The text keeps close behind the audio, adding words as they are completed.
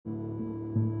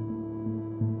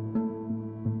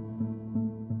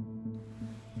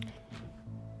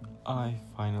I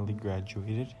finally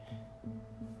graduated.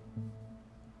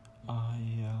 I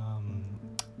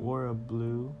wore a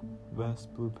blue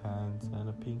vest, blue pants, and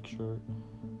a pink shirt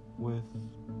with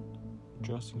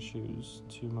dressing shoes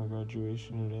to my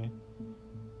graduation today.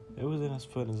 It wasn't as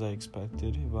fun as I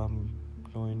expected, if I'm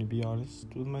going to be honest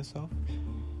with myself.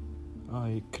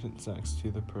 I couldn't sit next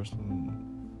to the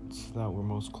persons that were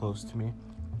most close to me.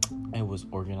 It was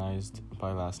organized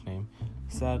by last name.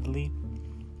 Sadly,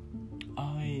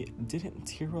 I didn't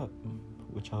tear up,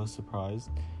 which I was surprised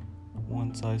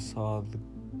once I saw the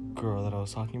girl that I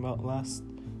was talking about last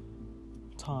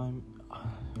time.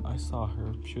 I saw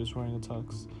her. She was wearing a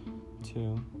tux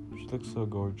too. She looked so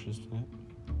gorgeous in it.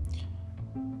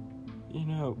 You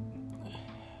know,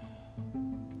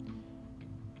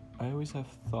 I always have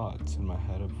thoughts in my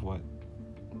head of what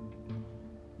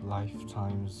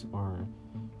lifetimes or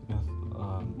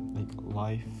like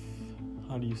life,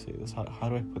 how do you say this, how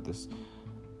do I put this,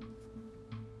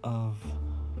 of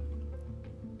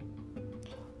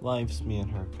lives me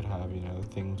and her could have,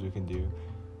 things we can do.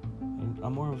 And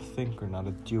I'm more of a thinker, not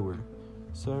a doer,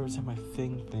 so every time I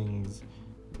think things,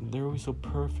 they're always so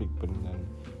perfect, but then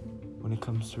when it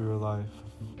comes to real life,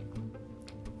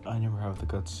 I never have the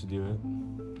guts to do it.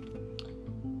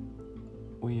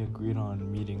 We agreed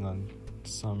on meeting on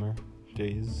summer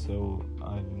days, so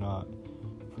I'm not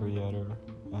forget her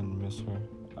and miss her.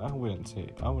 I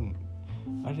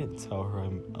didn't tell her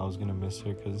I was gonna miss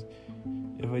her, because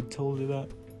if I told her that,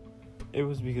 it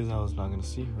was because I was not gonna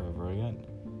see her ever again.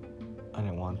 I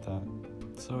didn't want that,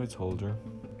 so I told her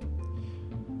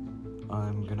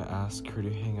I'm gonna ask her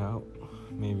to hang out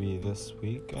maybe this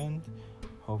weekend.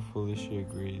 Hopefully she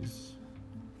agrees.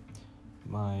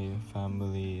 My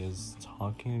family is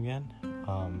talking again.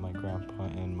 My grandpa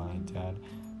and my dad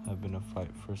have been in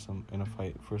a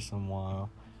fight for some while,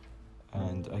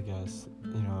 and I guess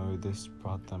this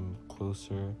brought them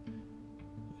closer.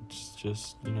 It's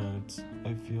just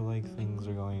I feel like things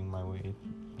are going my way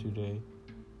today,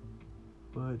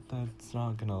 but that's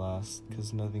not gonna last,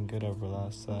 because nothing good ever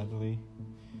lasts, sadly.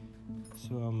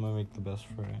 So I'm gonna make the best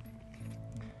for it.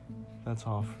 That's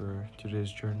all for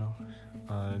today's journal.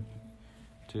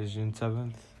 Today's June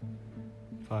 7th,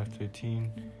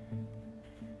 5:13.